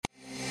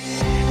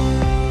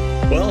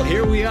Well,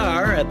 here we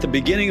are at the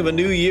beginning of a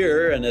new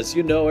year, and as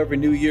you know, every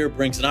new year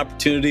brings an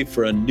opportunity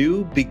for a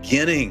new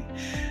beginning.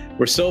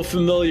 We're so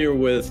familiar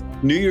with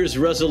New Year's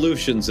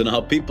resolutions and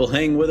how people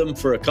hang with them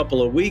for a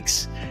couple of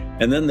weeks,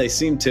 and then they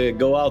seem to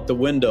go out the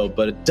window,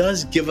 but it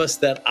does give us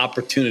that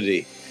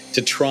opportunity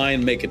to try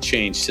and make a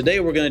change. Today,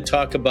 we're going to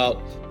talk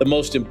about the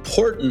most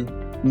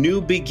important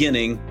new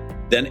beginning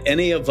than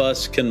any of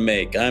us can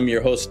make. I'm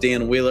your host,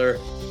 Dan Wheeler,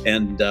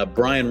 and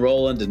Brian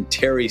Rowland and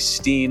Terry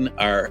Steen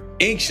are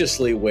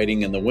anxiously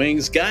waiting in the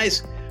wings.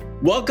 Guys,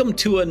 welcome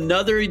to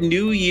another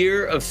new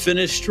year of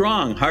Finish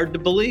Strong. Hard to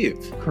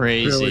believe.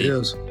 Crazy. It really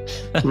is.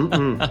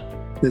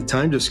 The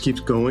time just keeps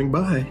going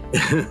by.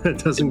 It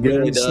doesn't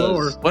get any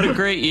slower. What a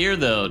great year,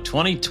 though.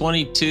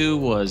 2022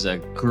 was a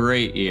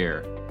great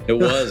year. It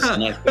was.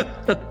 And I think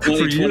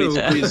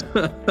 2023 is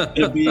going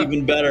to be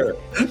even better.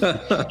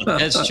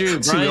 That's true.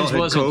 Brian's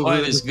wasn't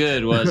quite as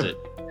good, was it?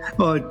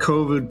 Well, I had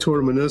COVID,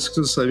 tore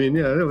meniscus. I mean,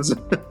 yeah, it was.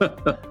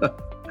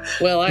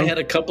 Well, I had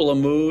a couple of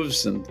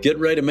moves and get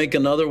ready to make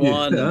another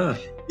one. Yeah.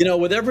 You know,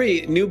 with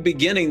every new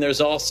beginning, there's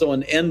also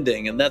an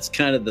ending, and that's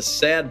kind of the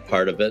sad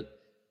part of it.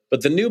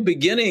 But the new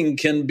beginning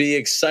can be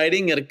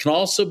exciting, and it can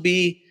also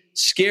be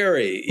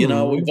scary. You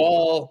know, we've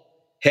all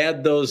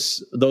had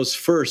those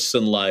firsts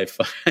in life.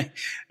 And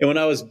when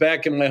I was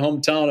back in my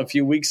hometown a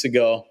few weeks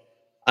ago,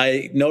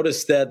 I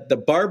noticed that the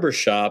barber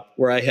shop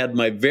where I had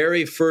my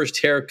very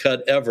first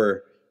haircut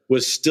ever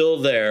was still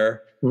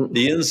there.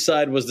 The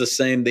inside was the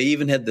same. They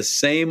even had the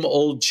same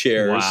old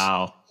chairs.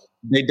 Wow.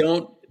 They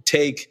don't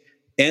take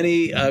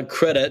any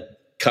credit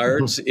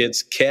cards.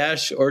 It's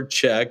cash or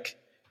check.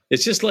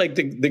 It's just like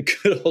the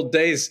good old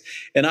days.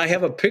 And I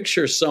have a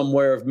picture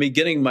somewhere of me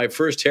getting my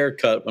first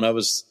haircut when I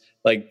was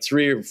like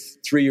 3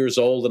 years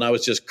old, and I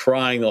was just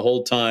crying the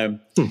whole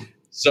time.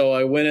 So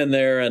I went in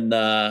there and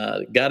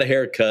got a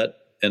haircut,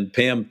 and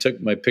Pam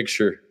took my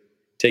picture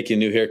taking a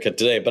new haircut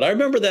today. But I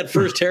remember that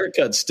first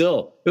haircut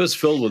still. It was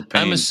filled with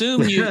pain. I'm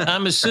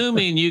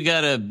assuming you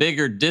got a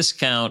bigger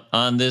discount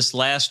on this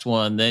last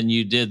one than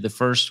you did the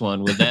first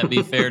one. Would that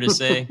be fair to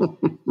say?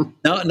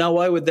 Now,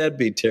 why would that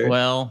be, Terry?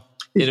 Well,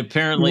 it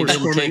apparently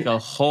didn't take a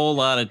whole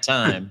lot of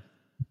time.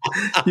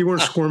 You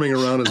weren't squirming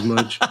around as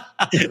much.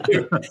 You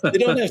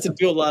don't have to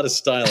do a lot of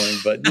styling,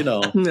 but you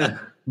know,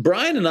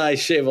 Brian and I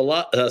save a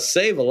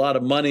lot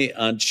of money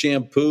on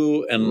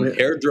shampoo and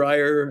hair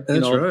dryer.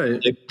 That's right.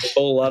 They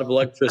pull a lot of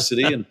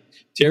electricity. And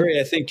Terry,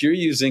 I think you're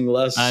using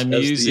less. I'm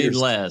using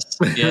less.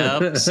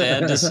 Yeah,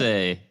 sad to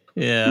say.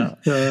 Yeah.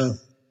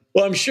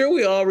 Well, I'm sure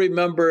we all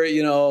remember,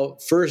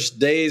 first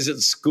days at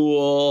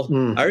school.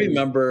 I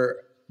remember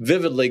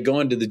vividly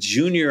going to the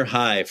junior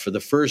high for the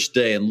first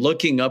day and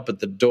looking up at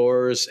the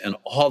doors and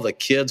all the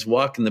kids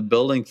walking the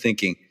building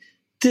thinking,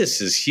 this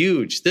is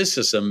huge. This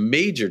is a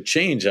major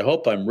change. I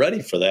hope I'm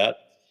ready for that.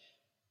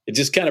 It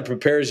just kind of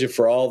prepares you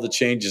for all the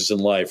changes in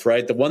life,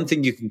 right? The one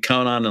thing you can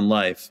count on in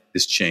life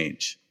is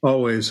change.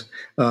 Always.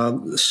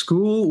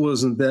 School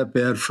wasn't that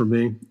bad for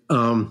me,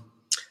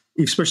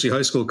 especially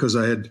high school, because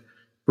I had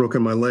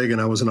broken my leg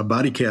and I was in a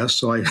body cast,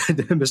 so I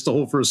missed the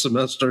whole first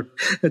semester.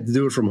 I had to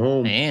do it from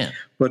home. Man.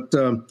 But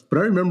I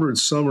remember in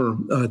summer,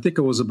 I think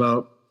I was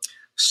about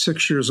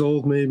 6 years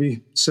old,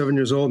 maybe 7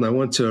 years old, and I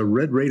went to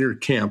Red Raider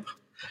camp.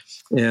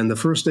 And the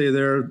first day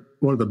there,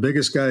 one of the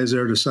biggest guys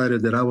there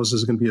decided that I was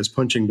just going to be his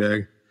punching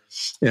bag.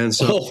 And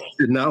so I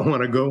did not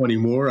want to go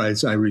anymore.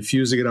 I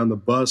refused to get on the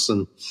bus,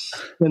 and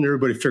then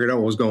everybody figured out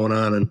what was going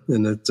on,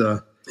 and it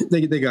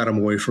they got him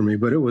away from me.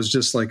 But it was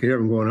just like, here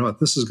I'm going, oh,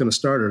 this is going to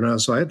start it now.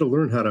 So I had to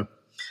learn how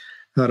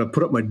to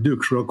put up my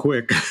dukes real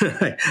quick.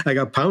 I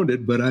got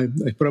pounded, but I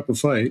put up a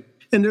fight.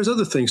 And there's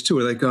other things too.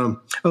 Like I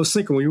was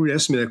thinking when you were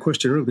asking me that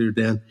question earlier,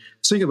 Dan, I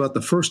was thinking about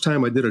the first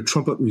time I did a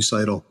trumpet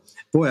recital.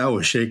 Boy, I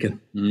was shaking.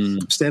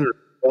 Standing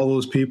all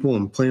those people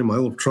and playing my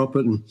little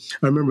trumpet. And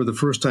I remember the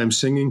first time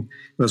singing,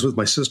 I was with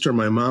my sister and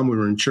my mom. We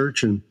were in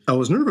church, and I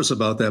was nervous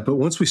about that. But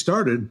once we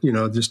started,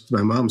 just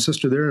my mom and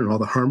sister there, and all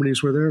the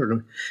harmonies were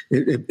there,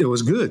 it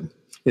was good.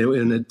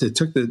 It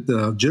took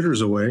the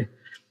jitters away.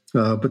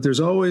 But there's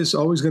always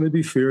going to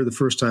be fear the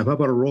first time. How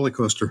about a roller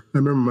coaster? I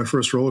remember my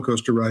first roller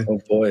coaster ride.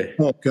 Oh, boy.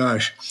 Oh,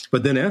 gosh.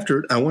 But then after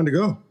it, I wanted to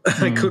go.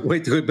 I couldn't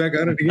wait to go back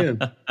on it again.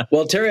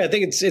 Well, Terry, I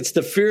think it's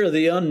the fear of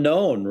the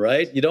unknown,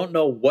 right? You don't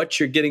know what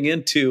you're getting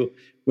into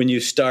when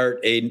you start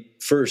a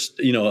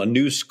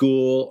new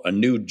school, a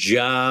new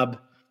job,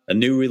 a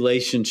new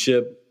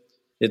relationship.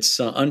 It's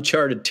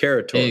uncharted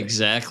territory.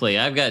 Exactly.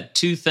 I've got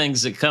two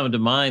things that come to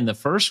mind. The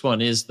first one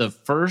is the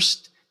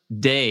first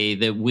day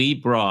that we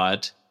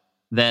brought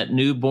that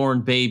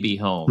newborn baby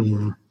home.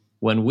 Mm-hmm.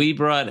 When we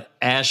brought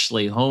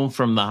Ashley home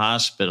from the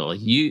hospital,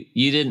 you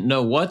didn't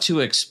know what to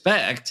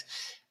expect.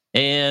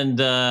 And,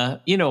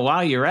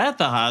 while you're at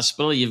the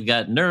hospital, you've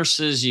got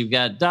nurses, you've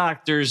got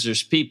doctors,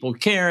 there's people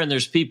caring,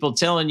 there's people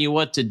telling you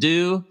what to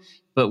do.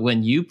 But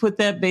when you put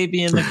that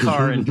baby in the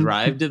car and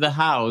drive to the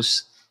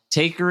house,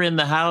 take her in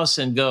the house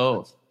and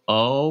go,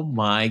 oh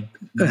my,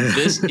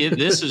 this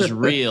is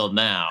real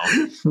now.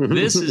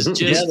 This is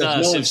just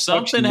us. If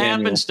something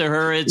happens to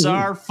her, it's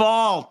our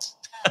fault.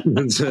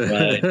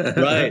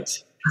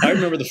 Right. I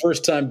remember the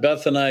first time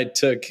Beth and I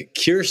took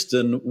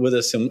Kirsten with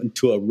us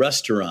into a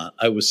restaurant.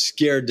 I was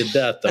scared to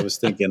death. I was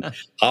thinking,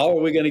 how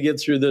are we going to get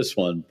through this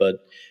one?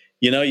 But,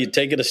 you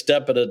take it a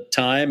step at a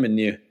time, and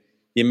you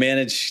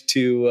manage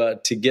to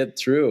get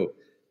through.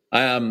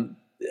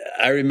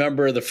 I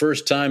remember the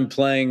first time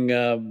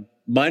playing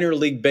minor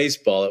league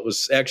baseball. It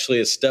was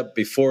actually a step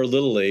before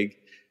Little League,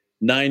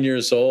 9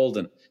 years old,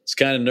 and it's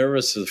kind of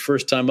nervous. The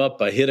first time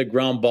up, I hit a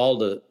ground ball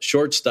to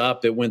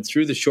shortstop. It went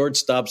through the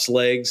shortstop's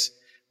legs,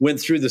 went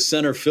through the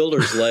center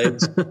fielder's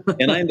legs,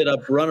 and I ended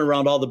up running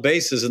around all the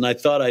bases, and I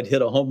thought I'd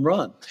hit a home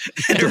run.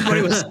 And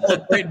everybody was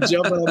celebrating,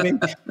 jumping on me.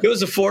 It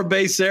was a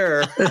 4-base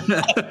error. But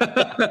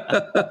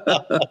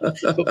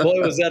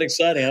boy, was that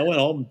exciting. I went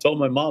home and told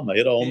my mom I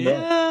hit a home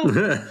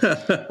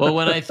run. Well,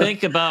 when I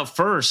think about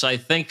first, I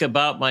think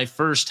about my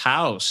first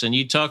house, and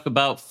you talk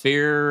about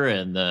fear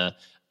and the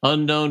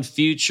unknown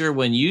future.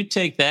 When you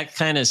take that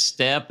kind of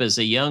step as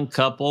a young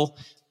couple,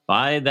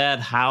 buy that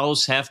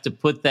house, have to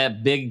put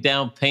that big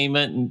down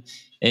payment,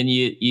 and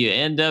you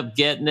end up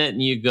getting it,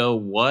 and you go,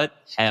 what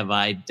have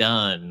I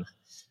done?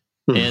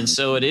 And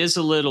so it is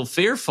a little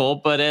fearful,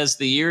 but as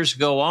the years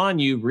go on,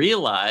 you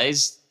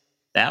realize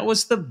that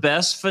was the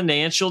best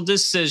financial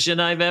decision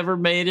I've ever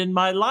made in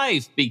my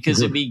life,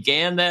 because it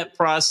began that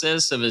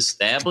process of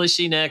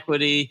establishing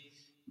equity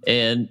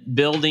and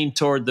building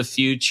toward the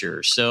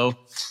future. So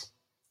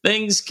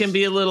things can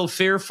be a little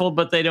fearful,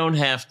 but they don't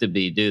have to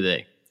be, do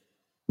they?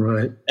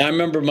 Right. I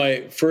remember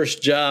my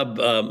first job,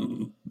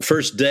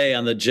 first day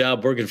on the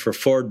job working for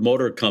Ford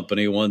Motor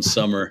Company one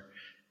summer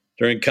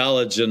during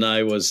college, and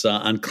I was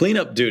on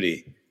cleanup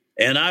duty.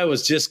 And I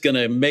was just going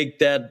to make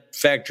that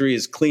factory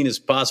as clean as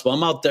possible.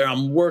 I'm out there,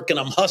 I'm working,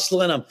 I'm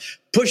hustling, I'm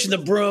pushing the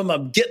broom,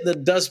 I'm getting the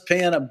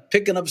dustpan, I'm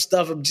picking up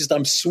stuff,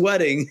 I'm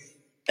sweating.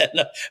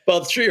 And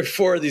about 3 or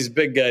 4 of these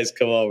big guys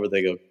come over,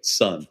 they go,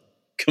 son,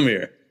 come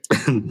here.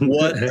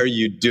 What are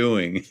you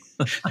doing?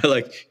 They're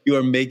like, you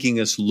are making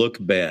us look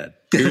bad.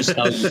 Here's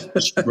how you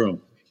push the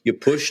broom. You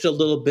pushed a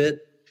little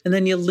bit, and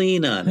then you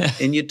lean on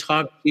it, and you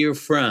talk to your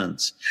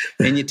friends,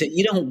 and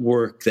you don't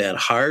work that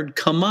hard.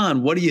 Come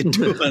on, what are you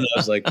doing? I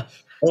was like,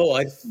 oh,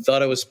 I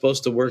thought I was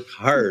supposed to work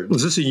hard.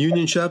 Was this a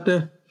union shop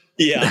there?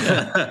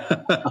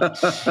 Yeah.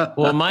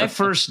 Well, my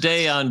first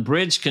day on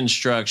bridge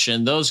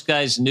construction, those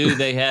guys knew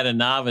they had a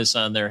novice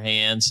on their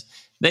hands.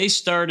 They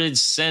started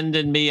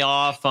sending me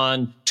off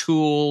on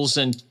tools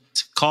and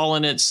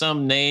calling it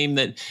some name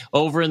that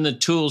over in the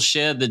tool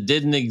shed that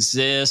didn't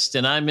exist.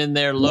 And I'm in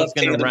there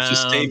looking around.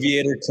 Just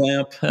aviator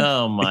clamp.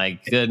 Oh, my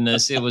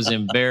goodness. It was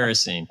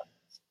embarrassing.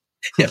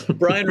 Yeah,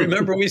 Brian,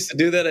 remember we used to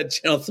do that at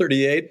Channel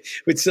 38?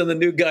 We'd send the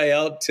new guy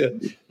out to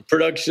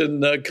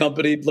production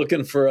company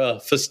looking for a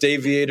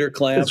Festaviator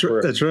clamp.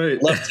 That's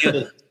right.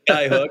 Left-handed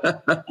sky hook.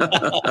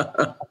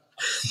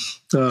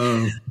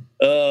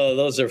 Oh,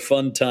 those are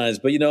fun times.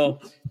 But,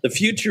 the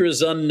future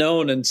is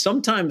unknown. And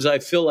sometimes I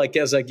feel like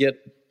as I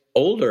get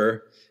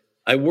older,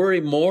 I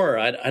worry more.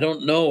 I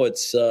don't know.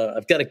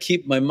 I've got to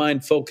keep my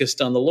mind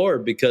focused on the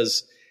Lord,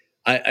 because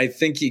I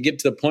think you get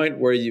to the point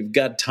where you've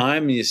got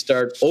time and you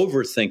start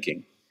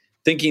overthinking,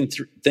 thinking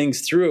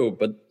things through.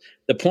 But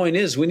the point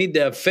is, we need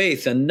to have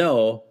faith and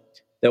know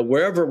that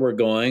wherever we're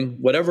going,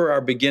 whatever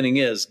our beginning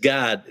is,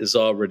 God is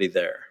already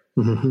there.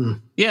 Mm-hmm.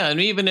 Yeah,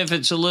 and even if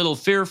it's a little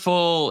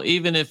fearful,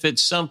 even if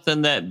it's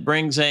something that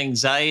brings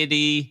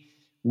anxiety,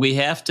 we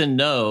have to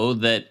know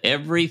that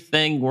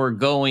everything we're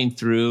going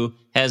through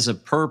has a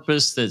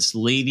purpose that's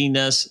leading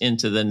us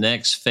into the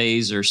next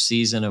phase or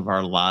season of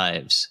our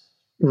lives.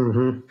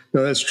 Mm-hmm.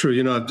 No, that's true.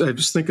 I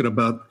was thinking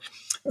about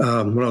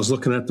when I was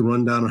looking at the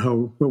rundown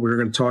of what we were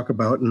going to talk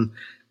about, and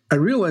I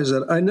realized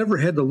that I never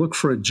had to look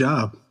for a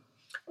job.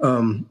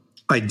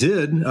 I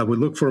did. I would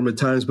look for them at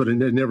times, but it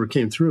never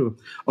came through.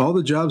 All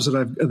the jobs that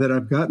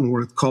I've gotten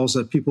were calls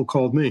that people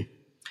called me,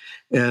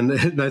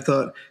 and I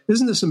thought,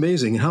 isn't this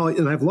amazing?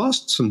 And I've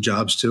lost some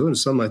jobs too, and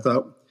some I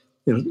thought,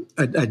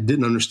 I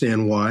didn't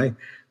understand why,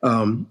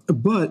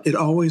 but it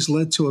always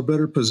led to a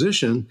better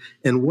position.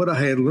 And what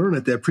I had learned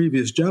at that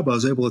previous job, I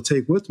was able to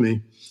take with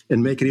me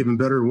and make it even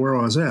better than where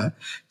I was at.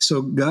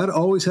 So God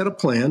always had a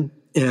plan.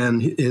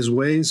 And his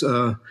ways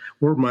were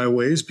my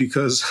ways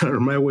or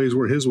my ways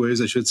were his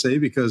ways, I should say,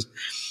 because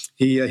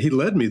he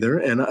led me there,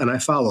 and I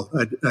followed.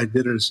 I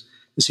did as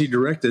he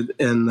directed,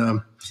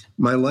 and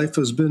my life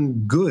has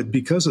been good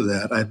because of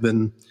that.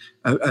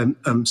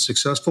 I'm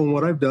successful in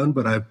what I've done,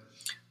 but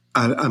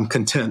I'm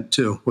content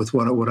too with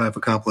what I've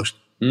accomplished.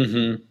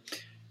 Mm-hmm.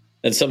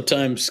 And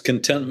sometimes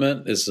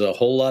contentment is a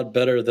whole lot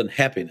better than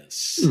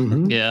happiness.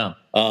 Mm-hmm. Yeah.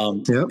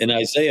 In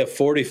Isaiah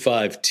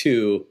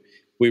 45:2.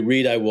 We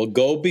read, I will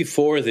go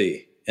before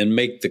thee and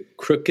make the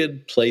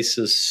crooked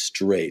places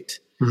straight.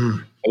 Mm-hmm.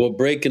 I will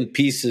break in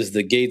pieces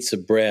the gates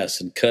of brass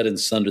and cut in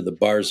sunder the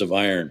bars of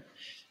iron.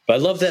 But I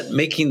love that,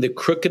 making the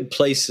crooked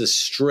places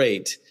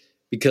straight,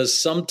 because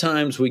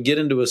sometimes we get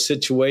into a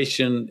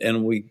situation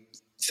and we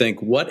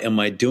think, what am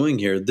I doing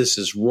here? This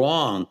is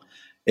wrong.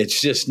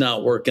 It's just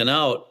not working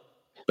out.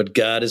 But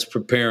God is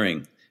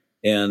preparing.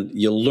 and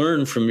you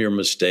learn from your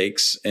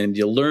mistakes, and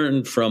you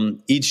learn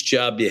from each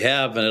job you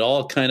have, and it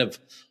all kind of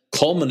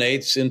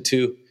culminates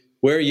into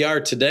where you are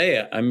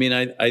today. I mean,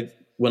 I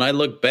when I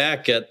look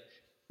back at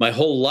my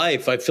whole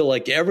life, I feel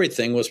like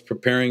everything was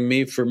preparing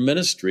me for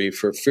ministry,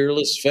 for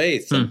Fearless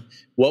Faith, and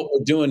what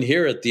we're doing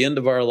here at the end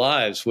of our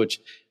lives, which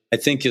I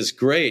think is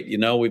great. You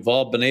know, we've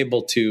all been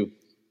able to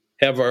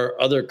have our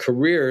other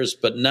careers,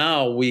 but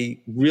now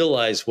we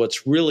realize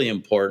what's really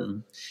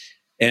important.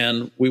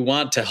 And we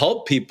want to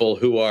help people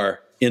who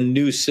are in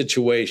new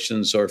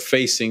situations or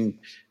facing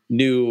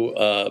new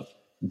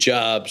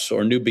jobs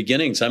or new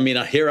beginnings. I mean,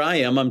 here I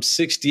am. I'm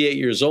 68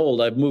 years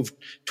old. I've moved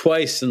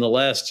twice in the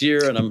last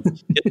year, and I'm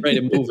getting ready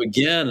to move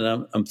again.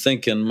 And I'm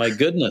thinking, my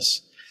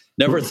goodness,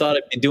 never thought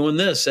I'd be doing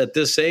this at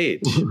this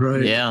age.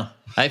 Right. Yeah.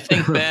 I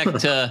think back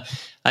to,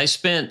 I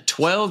spent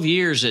 12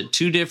 years at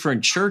 2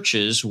 different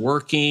churches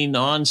working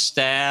on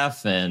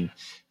staff, and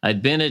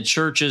I'd been at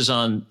churches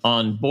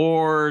on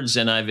boards,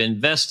 and I've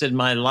invested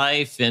my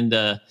life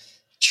into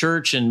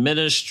church and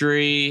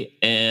ministry.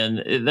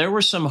 And there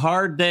were some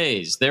hard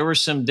days. There were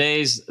some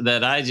days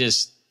that I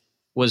just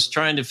was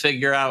trying to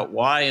figure out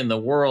why in the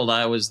world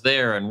I was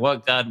there and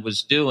what God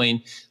was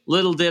doing.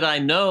 Little did I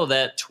know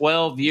that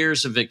 12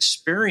 years of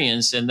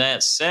experience in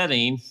that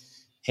setting,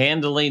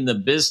 handling the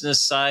business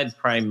side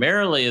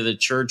primarily of the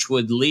church,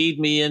 would lead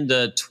me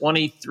into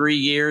 23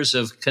 years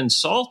of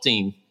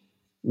consulting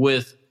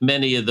with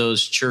many of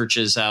those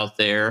churches out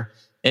there.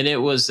 And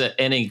it was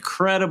an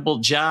incredible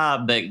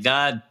job that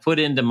God put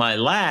into my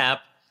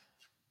lap,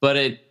 but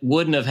it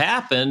wouldn't have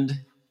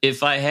happened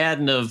if I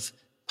hadn't have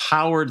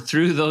powered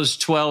through those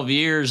 12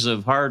 years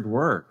of hard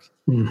work.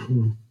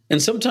 Mm-hmm.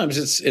 And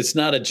sometimes it's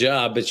not a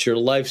job, it's your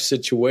life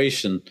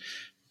situation.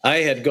 I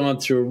had gone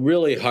through a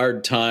really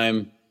hard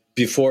time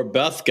before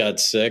Beth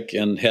got sick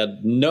and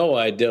had no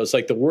idea. It was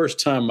like the worst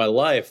time of my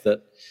life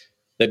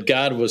that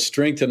God was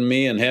strengthening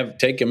me and have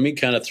taken me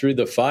kind of through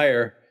the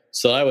fire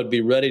so I would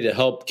be ready to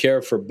help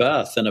care for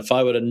Beth. And if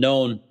I would have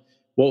known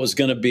what was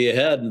going to be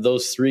ahead in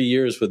those 3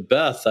 years with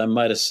Beth, I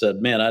might have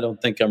said, man, I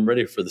don't think I'm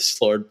ready for this,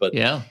 Lord. But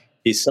yeah,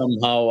 he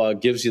somehow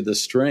gives you the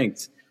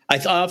strength. I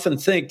often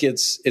think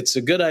it's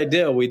a good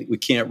idea. We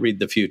can't read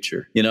the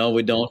future. You know,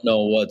 we don't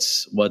know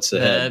what's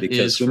ahead,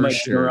 because we might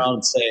turn around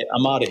and say,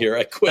 I'm out of here.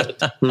 I quit.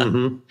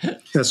 Mm-hmm.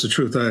 That's the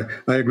truth.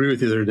 I agree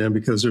with you there, Dan,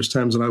 because there's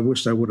times that I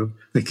wished I would have.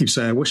 I keep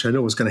saying, I wish I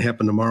knew what's going to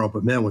happen tomorrow.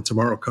 But man, when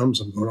tomorrow comes,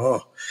 I'm going,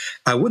 oh,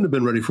 I wouldn't have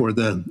been ready for it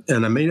then.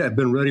 And I may have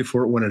been ready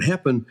for it when it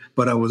happened,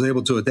 but I was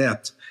able to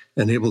adapt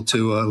and able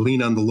to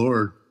lean on the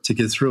Lord to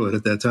get through it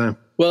at that time.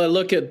 Well, I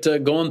look at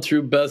going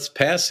through Beth's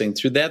passing.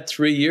 Through that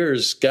 3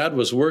 years, God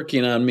was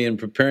working on me and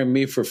preparing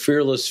me for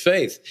Fearless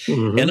Faith.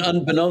 Mm-hmm. And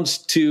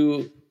unbeknownst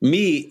to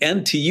me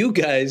and to you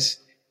guys,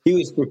 he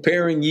was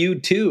preparing you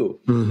too,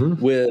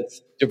 mm-hmm.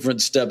 with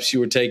different steps you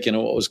were taking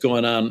and what was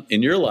going on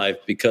in your life.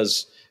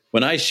 Because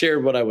when I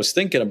shared what I was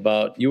thinking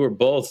about, you were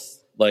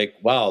both like,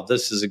 wow,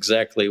 this is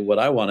exactly what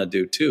I want to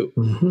do too.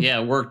 Mm-hmm. Yeah,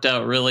 it worked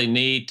out really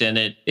neat.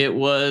 And it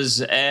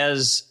was,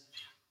 as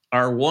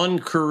our one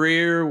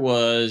career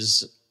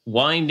was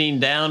winding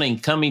down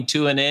and coming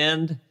to an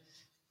end,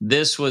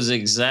 this was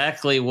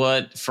exactly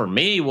what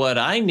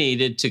I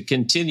needed to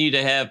continue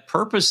to have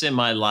purpose in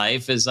my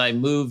life as I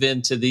move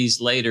into these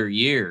later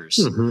years.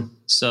 Mm-hmm.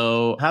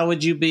 So how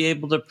would you be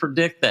able to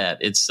predict that?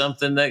 It's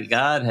something that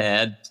God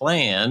had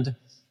planned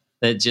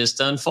that just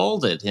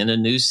unfolded in a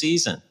new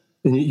season.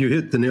 And you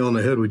hit the nail on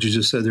the head, what you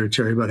just said there,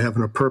 Terry, about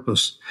having a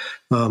purpose.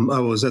 I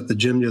was at the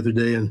gym the other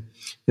day,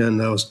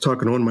 and I was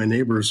talking to one of my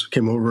neighbors,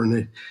 came over,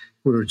 and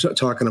we were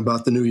talking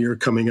about the new year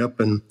coming up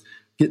and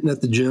getting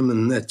at the gym.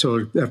 And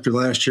after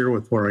last year,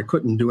 where I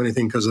couldn't do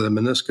anything because of the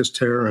meniscus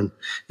tear and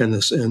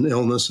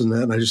illness and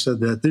that, and I just said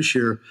that this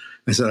year,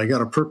 I said, I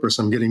got a purpose.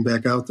 I'm getting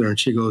back out there. And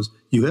she goes,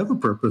 you have a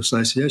purpose?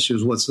 And I said, yes. She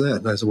goes, what's that?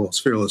 And I said, well, it's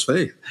Fearless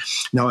Faith.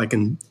 Now I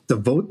can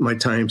devote my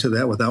time to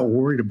that without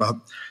worried about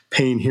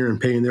pain here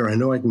and pain there. I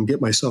know I can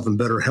get myself in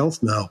better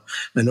health now.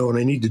 I know what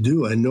I need to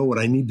do. I know what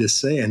I need to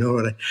say. I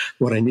know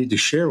what I need to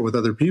share with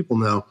other people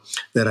now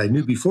that I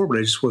knew before, but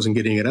I just wasn't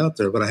getting it out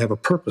there. But I have a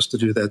purpose to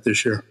do that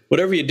this year.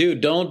 Whatever you do,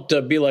 don't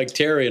be like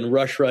Terry and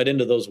rush right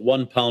into those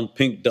 1 pound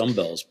pink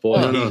dumbbells.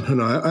 Boy,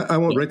 no. I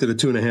went right to the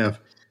 2.5.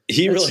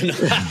 He really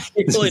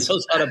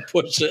knows how to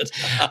push it.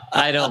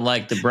 I don't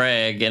like to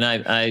brag, and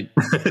I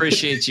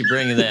appreciate you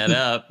bringing that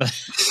up.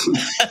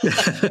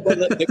 Well,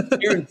 the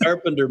Karen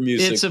Carpenter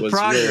music. It's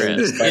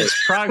progress.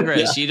 It's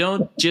progress. Yeah. You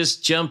don't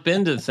just jump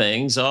into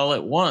things all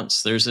at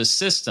once. There's a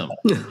system.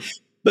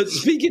 But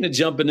speaking of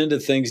jumping into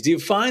things, do you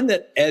find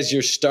that as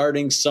you're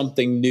starting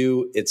something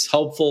new, it's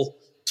helpful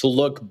to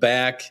look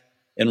back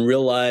and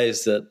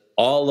realize that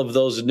all of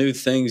those new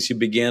things you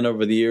began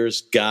over the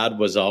years, God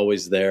was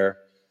always there?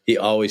 He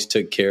always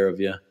took care of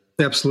you.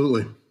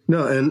 Absolutely.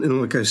 No,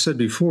 and like I said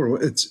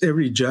before, it's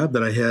every job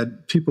that I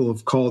had, people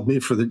have called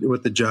me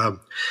with the job,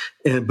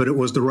 but it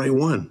was the right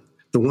one.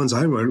 the ones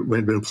I had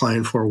been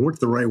applying for weren't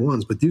the right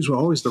ones, but these were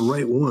always the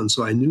right ones.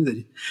 So I knew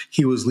that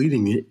he was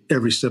leading me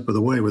every step of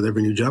the way with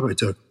every new job I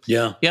took.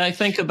 Yeah. Yeah. I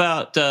think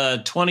about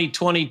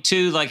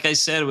 2022, like I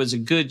said, it was a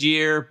good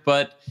year,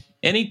 but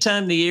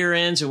anytime the year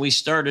ends and we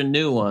start a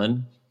new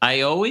one,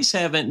 I always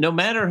haven't, no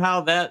matter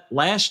how that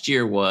last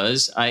year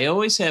was, I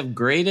always have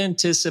great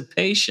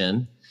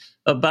anticipation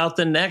about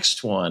the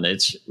next one.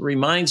 It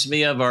reminds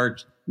me of our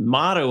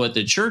motto at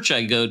the church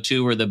I go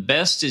to, where the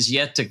best is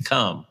yet to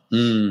come.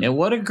 And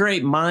what a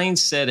great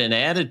mindset and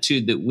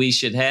attitude that we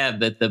should have,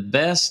 that the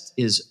best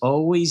is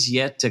always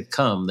yet to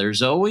come.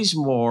 There's always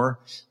more.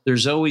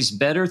 There's always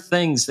better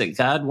things that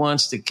God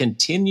wants to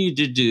continue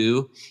to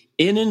do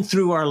in and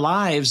through our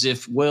lives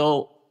if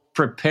we'll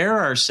prepare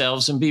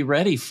ourselves and be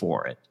ready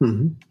for it.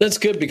 Mm-hmm. That's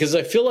good, because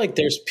I feel like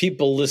there's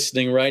people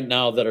listening right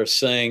now that are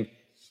saying,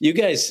 you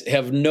guys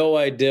have no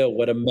idea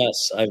what a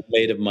mess I've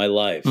made of my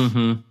life.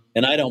 Mm-hmm.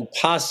 And I don't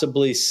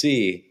possibly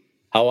see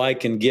how I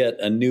can get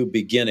a new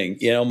beginning.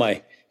 You know,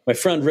 my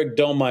friend Rick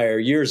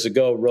Domeyer years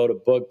ago wrote a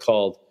book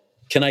called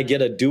Can I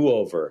Get a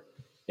Do-Over?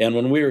 And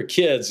when we were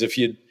kids, if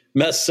you'd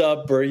mess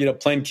up or,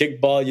 playing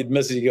kickball, you'd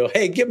miss it. You go,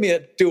 hey, give me a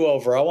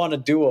do-over. I want a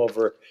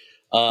do-over.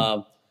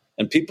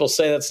 And people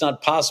say that's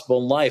not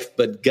possible in life,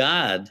 but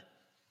God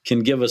can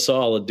give us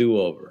all a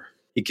do-over.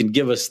 He can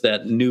give us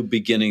that new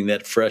beginning,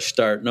 that fresh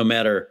start, no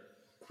matter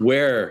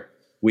where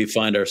we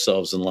find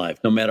ourselves in life.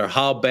 No matter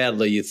how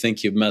badly you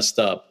think you've messed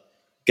up,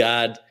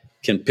 God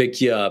can pick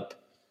you up,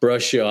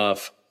 brush you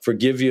off,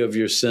 forgive you of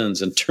your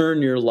sins, and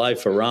turn your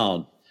life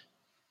around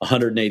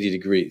 180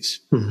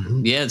 degrees.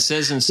 Mm-hmm. Yeah, it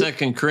says in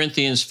 2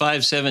 Corinthians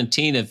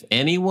 5:17, if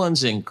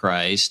anyone's in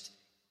Christ,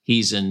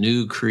 he's a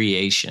new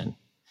creation.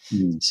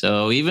 Mm-hmm.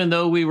 So even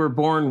though we were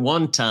born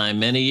one time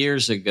many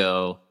years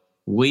ago,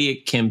 we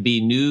can be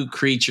new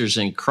creatures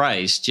in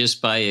Christ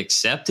just by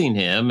accepting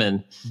him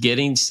and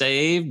getting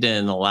saved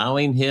and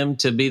allowing him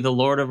to be the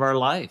Lord of our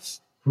life.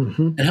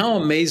 Mm-hmm. And how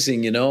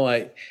amazing,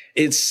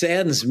 it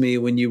saddens me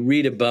when you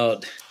read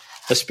about,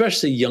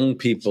 especially young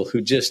people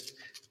who just,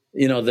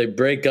 they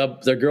break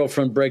up, their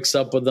girlfriend breaks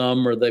up with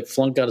them, or they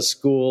flunk out of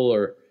school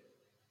or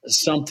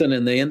something,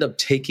 and they end up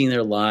taking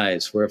their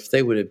lives, where if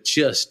they would have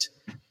just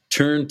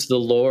turned to the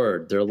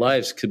Lord, their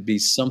lives could be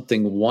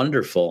something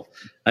wonderful.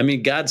 I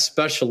mean, God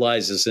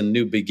specializes in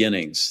new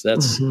beginnings.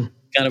 That's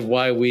kind of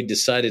why we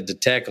decided to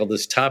tackle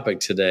this topic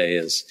today,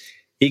 is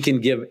he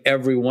can give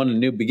everyone a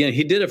new beginning.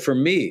 He did it for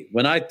me.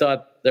 When I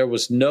thought there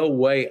was no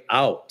way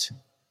out,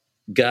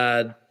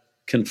 God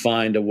can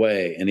find a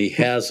way, and he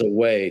has a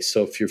way.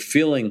 So if you're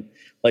feeling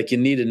like you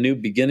need a new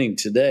beginning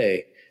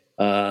today,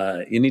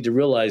 you need to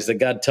realize that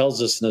God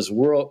tells us in his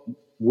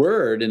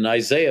word in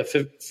Isaiah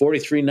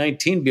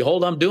 43:19,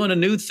 behold, I'm doing a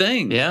new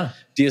thing. Yeah.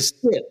 Do you see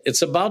it?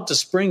 It's about to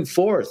spring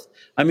forth.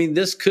 I mean,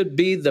 this could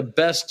be the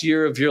best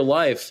year of your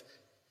life.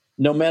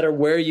 No matter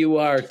where you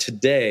are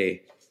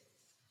today,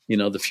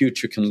 the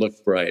future can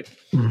look bright.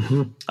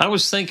 Mm-hmm. I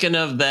was thinking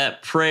of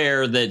that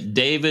prayer that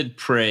David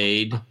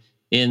prayed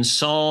in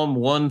Psalm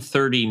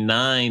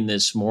 139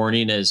 this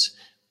morning as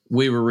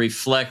we were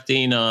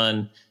reflecting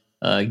on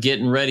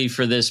getting ready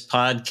for this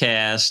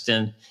podcast.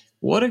 And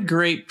what a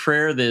great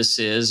prayer this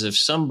is. If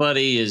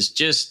somebody is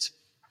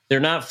they're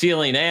not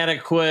feeling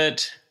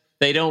adequate,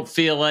 they don't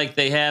feel like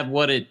they have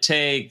what it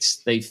takes,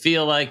 they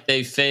feel like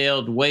they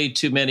failed way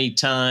too many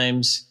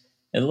times.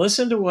 And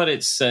listen to what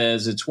it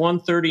says. It's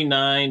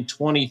 139,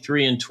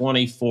 23, and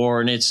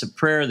 24. And it's a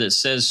prayer that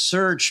says,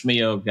 search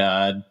me, O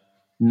God,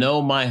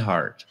 know my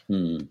heart.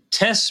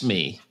 Test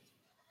me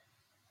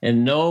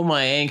and know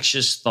my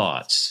anxious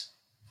thoughts.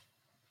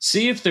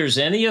 See if there's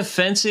any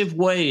offensive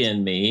way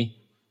in me,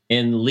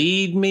 and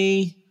lead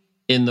me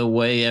in the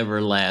way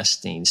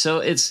everlasting. So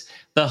it's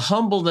the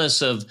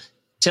humbleness of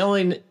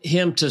telling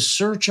him to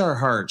search our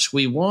hearts.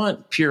 We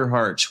want pure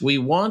hearts. We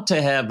want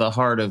to have the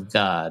heart of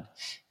God.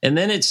 And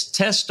then it's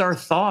test our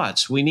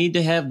thoughts. We need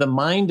to have the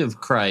mind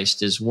of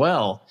Christ as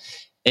well.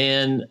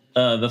 And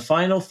the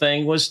final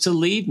thing was to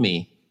lead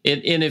me.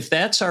 And if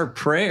that's our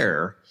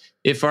prayer,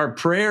 if our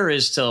prayer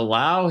is to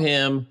allow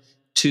him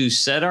to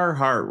set our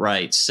heart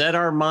right, set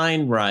our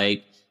mind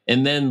right,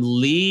 and then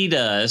lead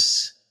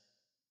us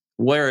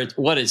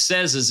what it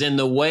says is in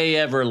the way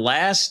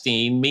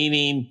everlasting,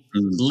 meaning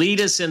lead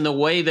us in the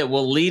way that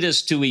will lead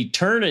us to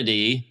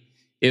eternity.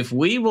 If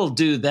we will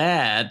do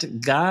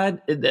that,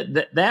 God,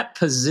 that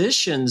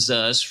positions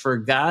us for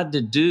God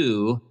to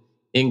do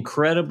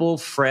incredible,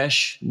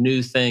 fresh,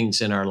 new things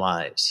in our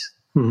lives.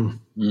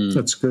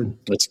 That's good.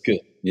 That's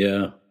good.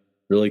 Yeah,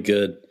 really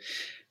good.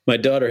 My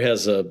daughter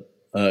has a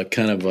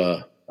kind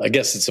of I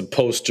guess it's a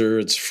poster.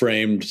 It's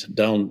framed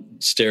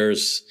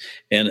downstairs,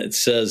 and it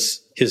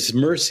says, his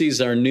mercies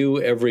are new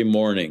every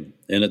morning.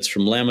 And it's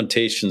from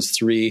Lamentations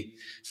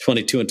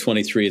 3:22 and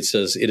 23. It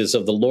says, it is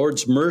of the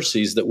Lord's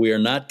mercies that we are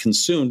not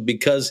consumed,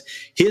 because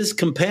his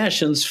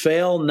compassions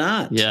fail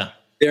not. Yeah.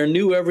 They're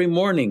new every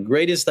morning.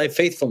 Great is thy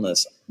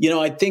faithfulness.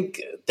 I think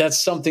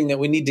that's something that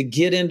we need to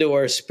get into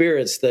our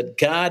spirits, that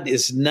God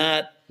is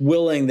not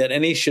willing that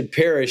any should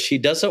perish. He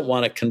doesn't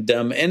want to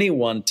condemn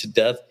anyone to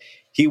death.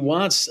 He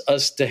wants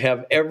us to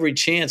have every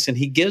chance, and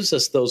he gives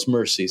us those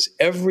mercies.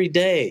 Every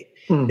day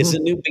is a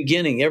new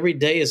beginning. Every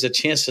day is a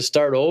chance to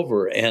start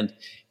over. And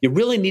you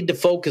really need to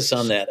focus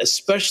on that,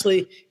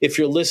 especially if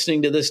you're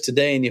listening to this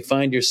today and you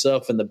find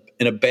yourself in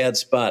a bad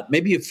spot.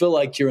 Maybe you feel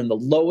like you're in the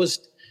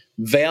lowest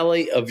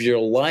valley of your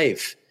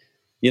life.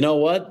 You know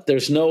what?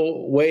 There's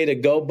no way to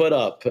go but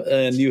up.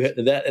 And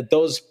at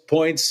those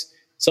points,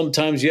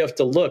 sometimes you have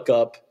to look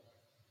up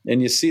and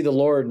you see the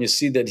Lord and you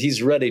see that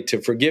he's ready to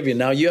forgive you.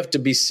 Now you have to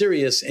be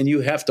serious and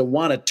you have to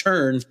want to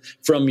turn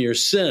from your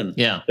sin.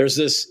 Yeah. There's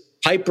this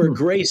hyper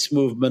grace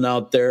movement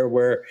out there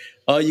where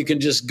you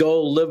can just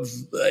go live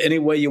any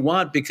way you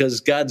want because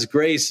God's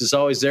grace is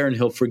always there and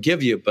he'll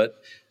forgive you.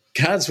 But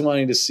God's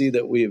wanting to see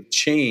that we have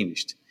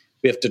changed.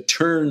 We have to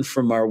turn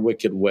from our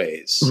wicked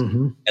ways,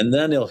 and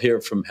then he'll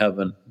hear from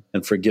heaven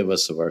and forgive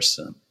us of our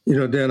sin. You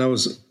know, Dan, I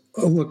was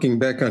looking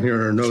back on here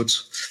in our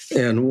notes,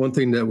 and one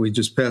thing that we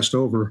just passed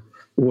over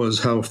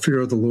was how fear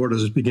of the Lord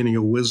is the beginning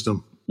of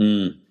wisdom.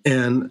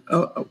 And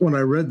when I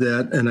read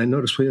that, and I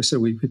noticed what I said,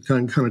 we had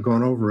kind of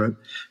gone over it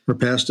or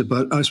past it,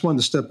 but I just wanted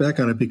to step back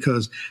on it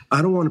because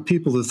I don't want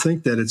people to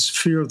think that it's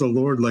fear of the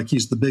Lord like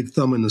he's the big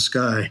thumb in the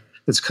sky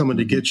that's coming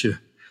to get you.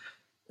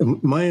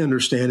 And my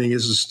understanding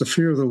is the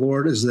fear of the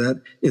Lord is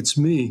that it's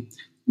me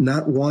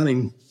not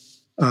wanting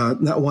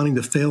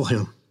to fail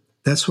him.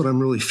 That's what I'm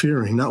really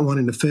fearing, not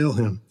wanting to fail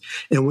him.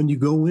 And when you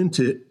go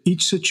into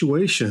each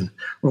situation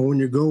or when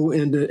you go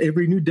into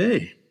every new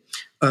day,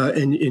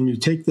 and you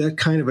take that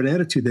kind of an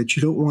attitude that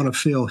you don't want to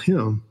fail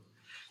him,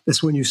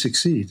 that's when you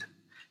succeed.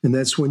 And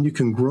that's when you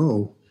can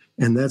grow.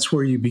 And that's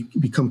where you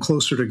become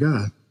closer to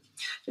God.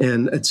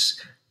 And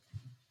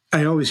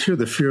I always hear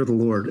the fear of the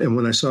Lord. And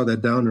when I saw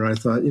that down there, I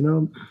thought,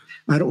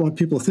 I don't want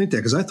people to think that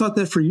because I thought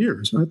that for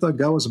years. I thought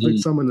God was a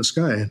big thumb in the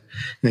sky. And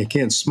I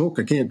can't smoke,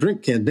 I can't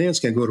drink, can't dance,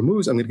 can't go to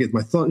movies. I'm going to get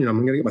my thumb, I'm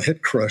going to get my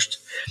head crushed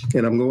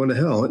and I'm going to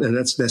hell. And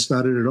that's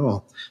not it at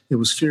all. It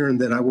was fearing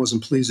that I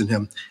wasn't pleasing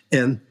him.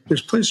 And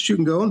there's places you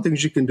can go and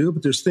things you can do,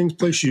 but there's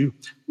places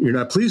you're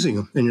not pleasing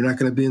him and you're not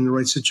going to be in the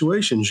right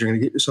situations. You're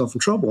going to get yourself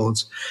in trouble.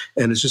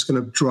 And it's just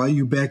going to draw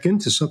you back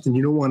into something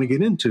you don't want to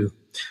get into.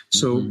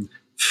 So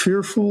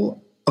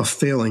fearful of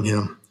failing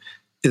him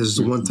is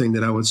the one thing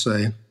that I would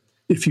say.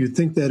 If you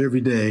think that every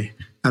day,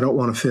 I don't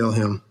want to fail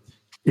him,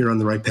 you're on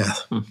the right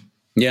path.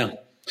 Yeah.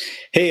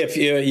 Hey, if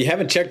you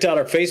haven't checked out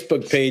our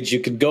Facebook page,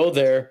 you could go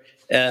there,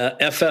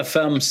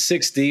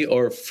 FFM60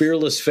 or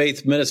Fearless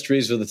Faith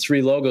Ministries with the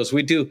 3 logos.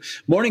 We do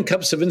morning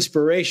cups of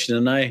inspiration,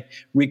 and I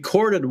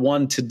recorded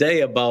one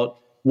today about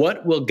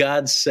what will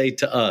God say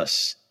to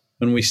us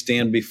when we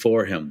stand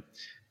before him,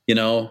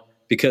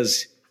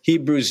 because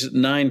Hebrews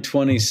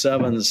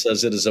 9:27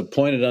 says it is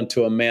appointed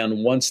unto a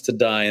man once to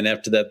die, and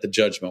after that, the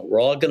judgment. We're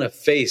all going to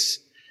face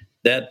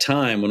that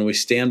time when we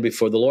stand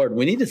before the Lord.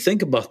 We need to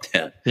think about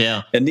that.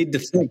 Yeah. And need to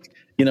think,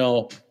 a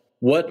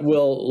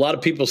lot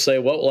of people say,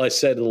 what will I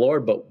say to the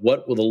Lord? But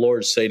what will the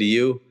Lord say to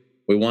you?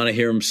 We want to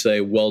hear him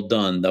say, well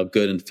done, thou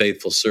good and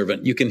faithful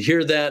servant. You can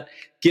hear that.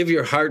 Give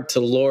your heart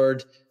to the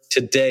Lord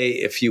today.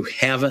 If you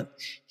haven't,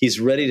 he's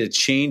ready to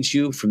change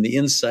you from the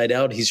inside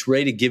out. He's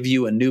ready to give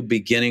you a new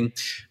beginning.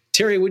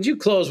 Terry, would you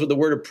close with a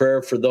word of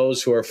prayer for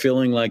those who are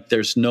feeling like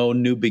there's no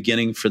new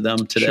beginning for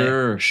them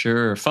today?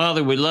 Sure.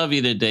 Father, we love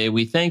you today.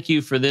 We thank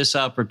you for this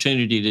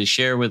opportunity to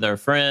share with our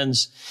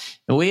friends.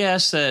 And we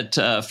ask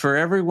that for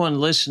everyone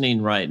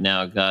listening right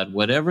now, God,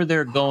 whatever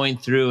they're going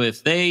through,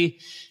 if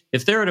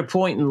they're at a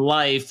point in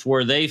life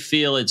where they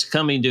feel it's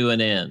coming to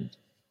an end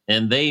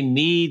and they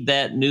need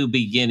that new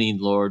beginning,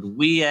 Lord,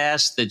 we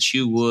ask that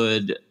you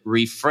would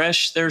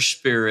refresh their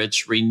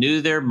spirits,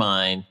 renew their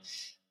mind,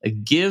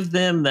 give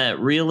them that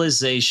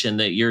realization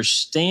that you're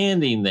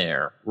standing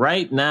there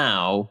right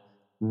now,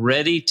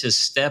 ready to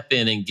step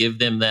in and give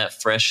them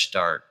that fresh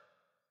start.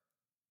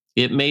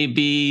 It may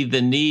be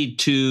the need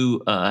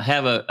to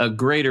have a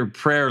greater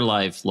prayer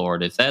life,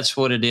 Lord. If that's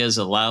what it is,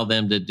 allow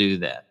them to do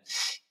that.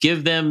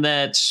 Give them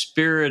that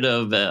spirit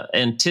of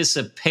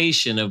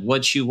anticipation of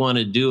what you want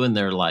to do in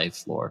their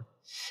life, Lord.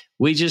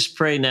 We just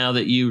pray now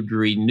that you'd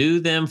renew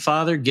them,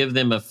 Father, give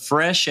them a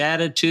fresh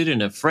attitude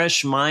and a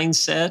fresh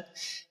mindset,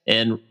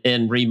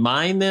 and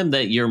remind them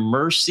that your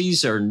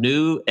mercies are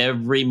new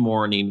every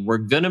morning. We're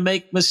going to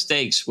make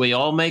mistakes. We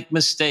all make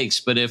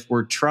mistakes, but if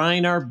we're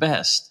trying our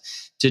best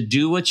to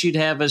do what you'd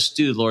have us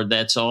do, Lord,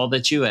 that's all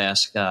that you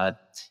ask, God.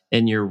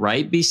 And you're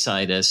right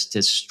beside us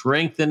to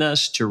strengthen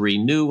us, to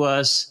renew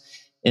us,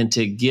 and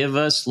to give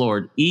us,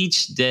 Lord,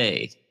 each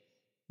day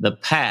the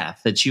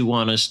path that you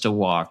want us to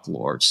walk,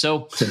 Lord.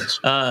 So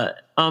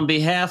on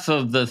behalf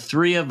of the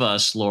 3 of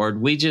us, Lord,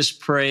 we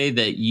just pray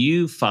that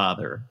you,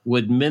 Father,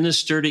 would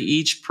minister to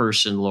each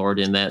person, Lord,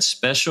 in that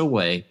special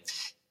way.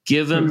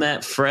 Give them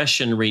that fresh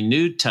and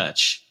renewed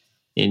touch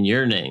in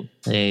your name.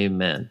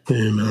 Amen.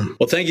 Amen.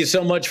 Well, thank you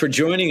so much for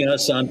joining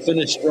us on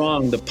Finish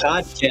Strong, the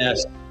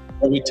podcast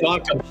where we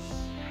talk about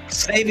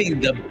saving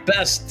the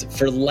best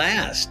for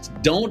last.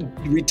 Don't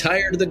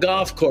retire to the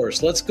golf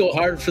course. Let's go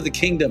hard for the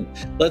kingdom.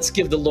 Let's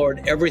give the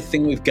Lord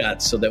everything we've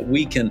got so that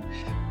we can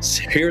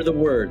hear the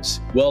words,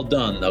 well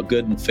done, thou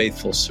good and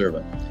faithful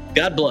servant.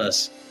 God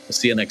bless. We'll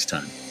see you next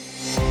time.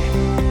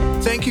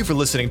 Thank you for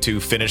listening to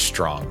Finish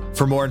Strong.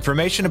 For more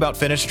information about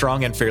Finish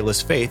Strong and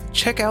Fearless Faith,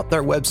 check out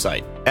their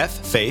website,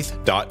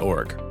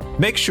 ffaith.org.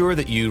 Make sure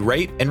that you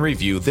rate and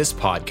review this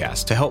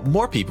podcast to help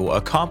more people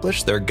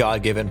accomplish their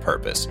God-given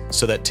purpose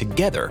so that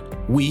together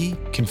we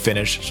can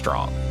finish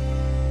strong.